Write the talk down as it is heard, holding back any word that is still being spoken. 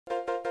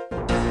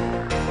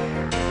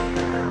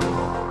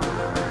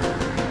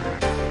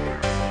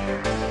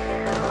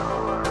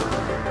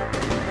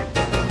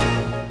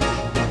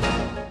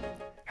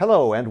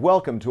Hello and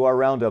welcome to our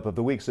roundup of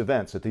the week's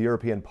events at the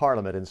European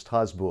Parliament in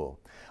Strasbourg.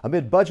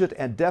 Amid budget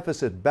and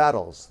deficit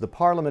battles, the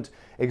Parliament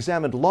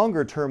examined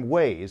longer-term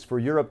ways for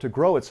Europe to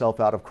grow itself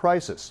out of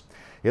crisis.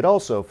 It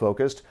also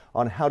focused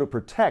on how to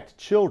protect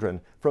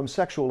children from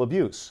sexual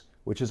abuse,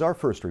 which is our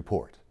first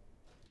report.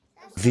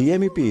 The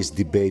MEPs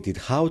debated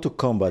how to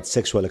combat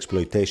sexual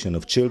exploitation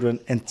of children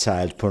and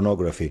child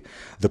pornography.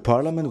 The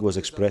Parliament was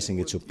expressing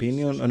its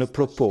opinion on a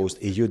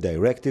proposed EU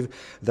directive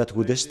that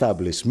would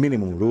establish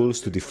minimum rules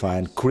to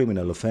define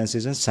criminal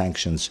offences and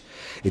sanctions.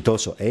 It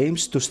also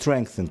aims to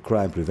strengthen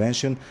crime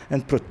prevention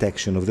and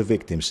protection of the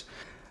victims.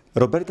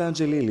 Roberta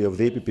Angelilli of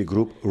the EPP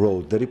Group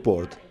wrote the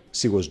report.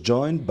 She was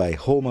joined by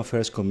Home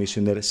Affairs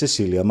Commissioner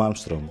Cecilia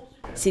Malmström.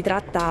 It's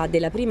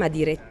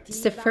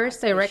the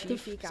first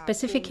directive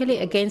specifically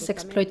against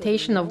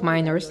exploitation of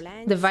minors,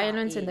 the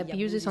violence and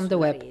abuses on the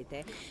web.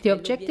 The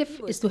objective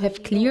is to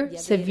have clear,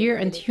 severe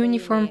and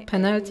uniform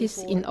penalties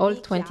in all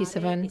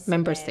 27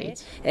 member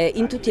states.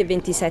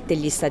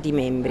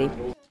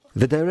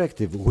 The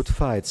directive would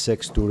fight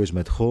sex tourism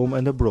at home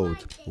and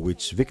abroad,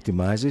 which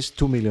victimizes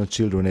 2 million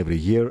children every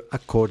year,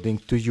 according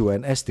to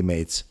UN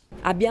estimates.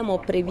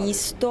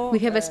 We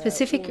have a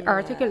specific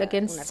article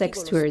against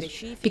sex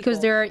tourism, because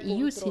there are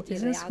EU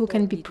citizens who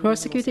can be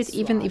prosecuted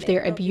even if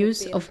their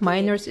abuse of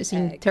minors is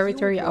in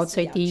territory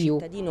outside the EU.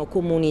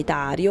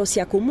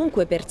 Sia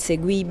comunque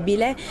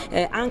perseguibile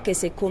anche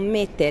se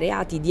commette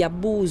reati di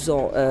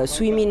abuso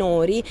sui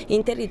minori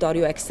in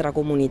territorio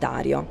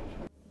extracomunitario.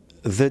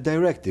 The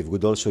directive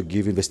would also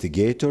give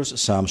investigators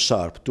some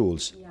sharp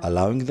tools,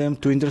 allowing them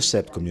to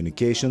intercept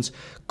communications,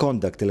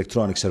 conduct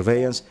electronic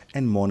surveillance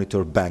and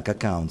monitor bank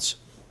accounts.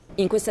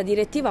 In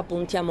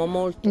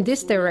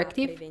this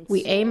directive,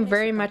 we aim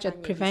very much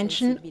at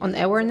prevention, on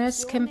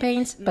awareness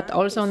campaigns, but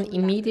also on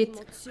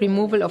immediate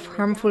removal of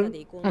harmful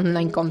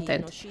online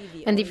content.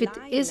 And if it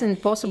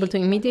isn't possible to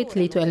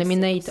immediately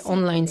eliminate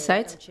online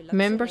sites,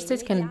 member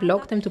states can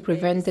block them to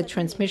prevent the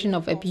transmission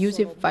of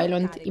abusive,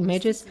 violent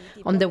images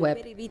on the web.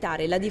 Per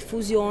evitare la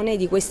diffusione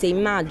di queste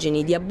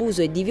immagini di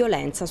abuso e di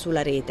violenza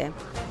sulla rete.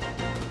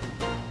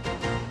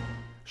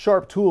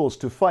 Sharp tools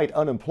to fight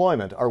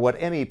unemployment are what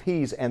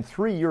MEPs and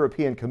 3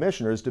 European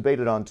commissioners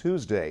debated on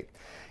Tuesday.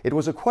 It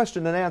was a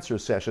question and answer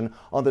session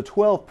on the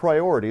 12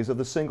 priorities of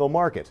the single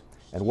market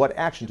and what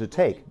action to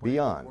take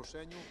beyond.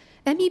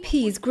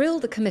 MEPs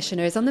grilled the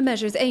commissioners on the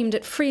measures aimed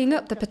at freeing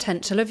up the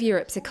potential of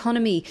Europe's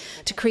economy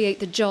to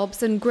create the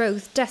jobs and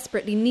growth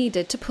desperately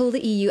needed to pull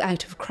the EU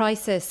out of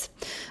crisis.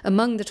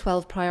 Among the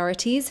 12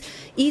 priorities,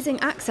 easing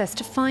access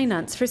to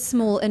finance for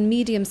small and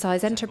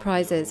medium-sized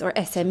enterprises, or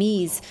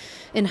SMEs,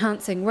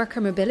 enhancing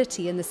worker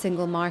mobility in the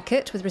single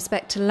market with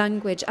respect to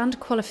language and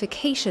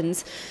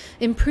qualifications,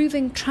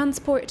 improving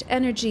transport,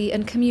 energy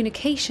and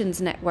communications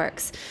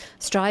networks,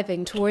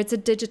 striving towards a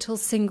digital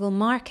single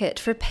market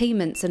for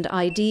payments and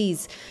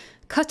IDs,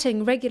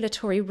 cutting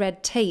regulatory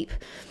red tape,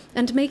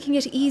 and making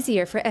it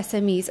easier for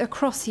SMEs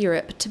across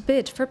Europe to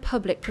bid for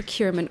public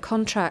procurement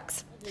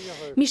contracts.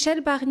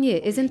 Michel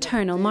Barnier is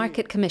Internal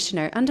Market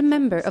Commissioner and a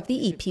member of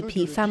the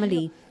EPP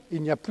family.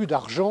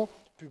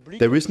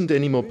 There isn't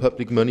any more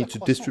public money to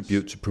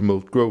distribute to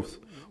promote growth,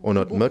 or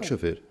not much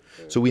of it.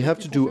 So we have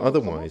to do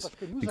otherwise,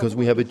 because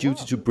we have a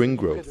duty to bring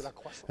growth.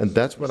 And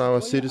that's what our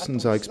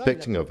citizens are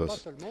expecting of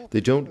us. They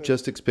don't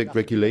just expect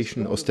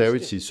regulation,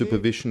 austerity,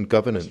 supervision,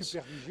 governance.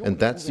 And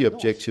that's the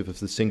objective of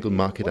the Single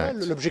Market Act.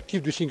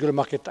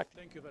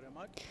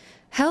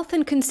 Health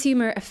and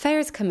Consumer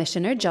Affairs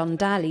Commissioner John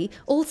Daly,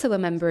 also a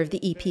member of the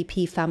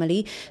EPP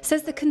family,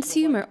 says the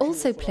consumer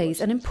also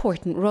plays an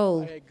important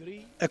role.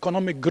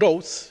 Economic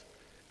growth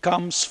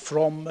comes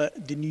from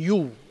the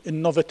new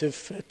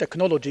innovative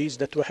technologies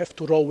that we have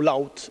to roll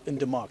out in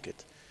the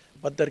market.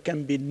 But there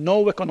can be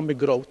no economic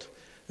growth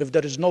if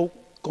there is no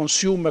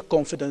consumer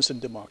confidence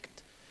in the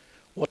market.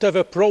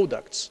 Whatever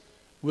products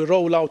we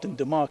roll out in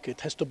the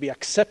market has to be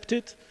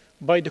accepted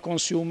by the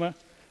consumer,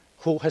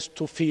 who has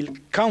to feel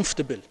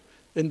comfortable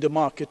in the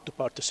market to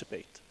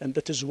participate. And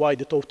that is why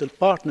the total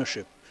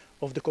partnership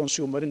of the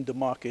consumer in the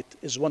market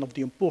is one of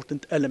the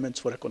important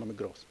elements for economic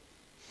growth.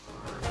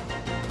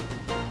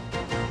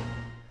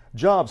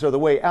 Jobs are the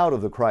way out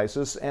of the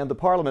crisis, and the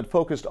Parliament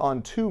focused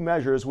on 2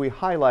 measures we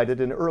highlighted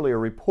in earlier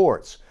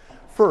reports.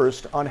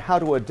 First, on how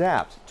to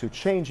adapt to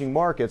changing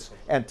markets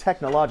and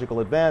technological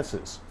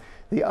advances.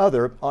 The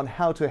other, on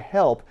how to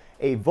help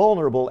a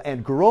vulnerable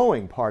and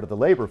growing part of the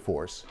labor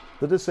force,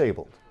 the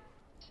disabled.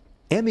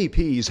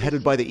 MEPs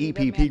headed by the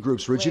EPP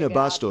Group's Regina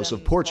Bastos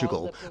of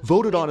Portugal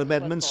voted on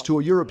amendments to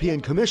a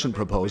European Commission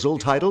proposal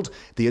titled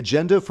The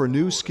Agenda for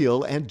New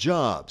Skill and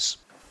Jobs.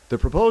 The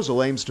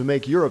proposal aims to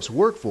make Europe's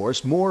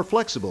workforce more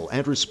flexible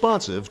and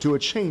responsive to a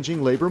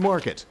changing labor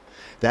market.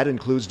 That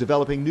includes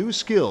developing new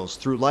skills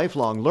through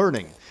lifelong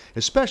learning,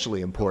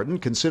 especially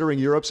important considering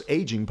Europe's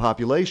aging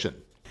population.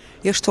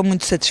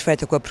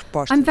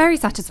 I'm very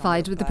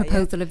satisfied with the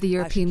proposal of the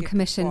European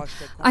Commission.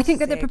 I think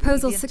that the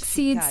proposal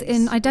succeeds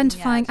in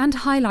identifying and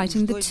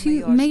highlighting the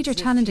two major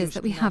challenges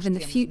that we have in the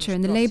future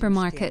in the labour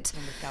market.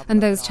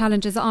 And those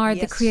challenges are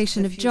the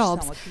creation of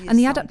jobs and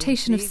the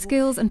adaptation of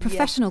skills and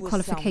professional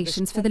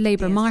qualifications for the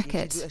labour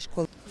market.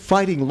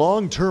 Fighting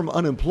long-term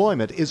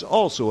unemployment is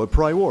also a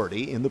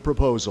priority in the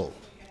proposal.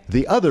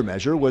 The other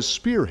measure was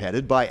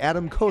spearheaded by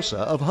Adam Kosa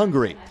of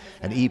Hungary,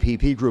 an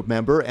EPP group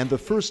member and the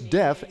first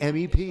deaf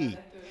MEP.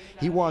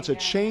 He wants a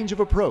change of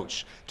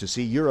approach to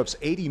see Europe's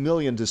 80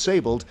 million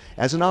disabled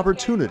as an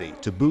opportunity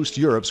to boost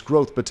Europe's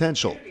growth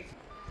potential.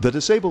 The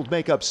disabled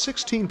make up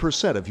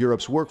 16% of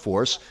Europe's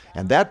workforce,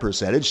 and that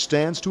percentage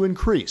stands to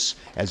increase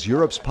as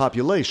Europe's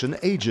population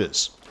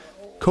ages.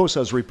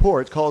 Kosa's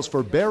report calls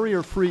for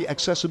barrier-free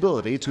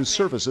accessibility to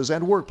services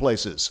and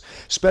workplaces,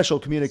 special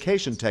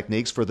communication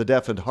techniques for the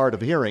deaf and hard of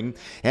hearing,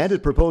 and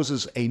it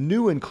proposes a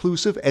new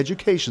inclusive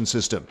education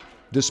system.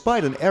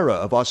 Despite an era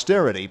of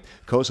austerity,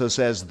 Kosa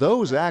says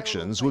those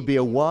actions would be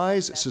a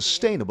wise,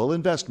 sustainable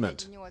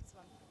investment.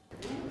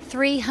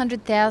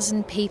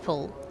 300,000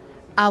 people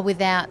are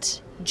without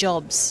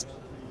jobs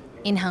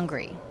in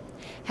Hungary.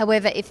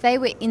 However, if they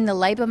were in the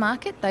labour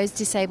market, those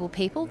disabled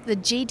people, the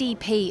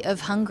GDP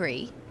of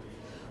Hungary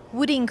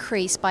would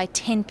increase by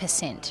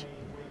 10%.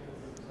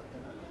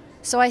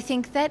 So I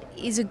think that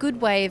is a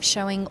good way of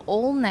showing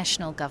all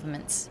national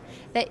governments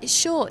that,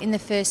 sure, in the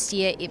first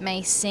year it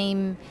may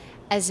seem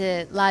as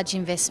a large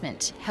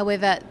investment.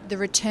 However, the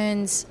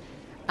returns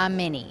are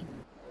many.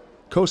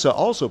 Kosa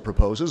also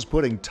proposes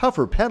putting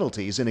tougher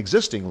penalties in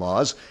existing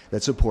laws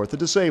that support the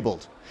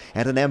disabled,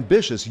 and an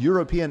ambitious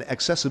European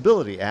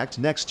Accessibility Act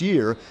next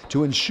year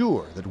to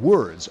ensure that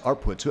words are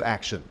put to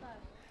action.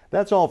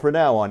 That's all for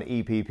now on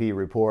EPP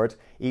Report.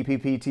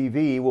 EPP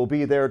TV will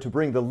be there to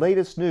bring the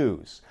latest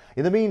news.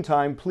 In the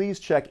meantime, please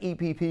check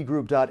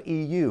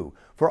eppgroup.eu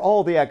for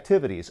all the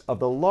activities of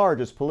the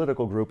largest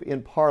political group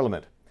in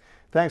Parliament.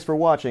 Thanks for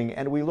watching,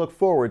 and we look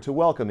forward to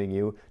welcoming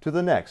you to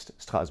the next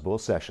Strasbourg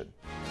session.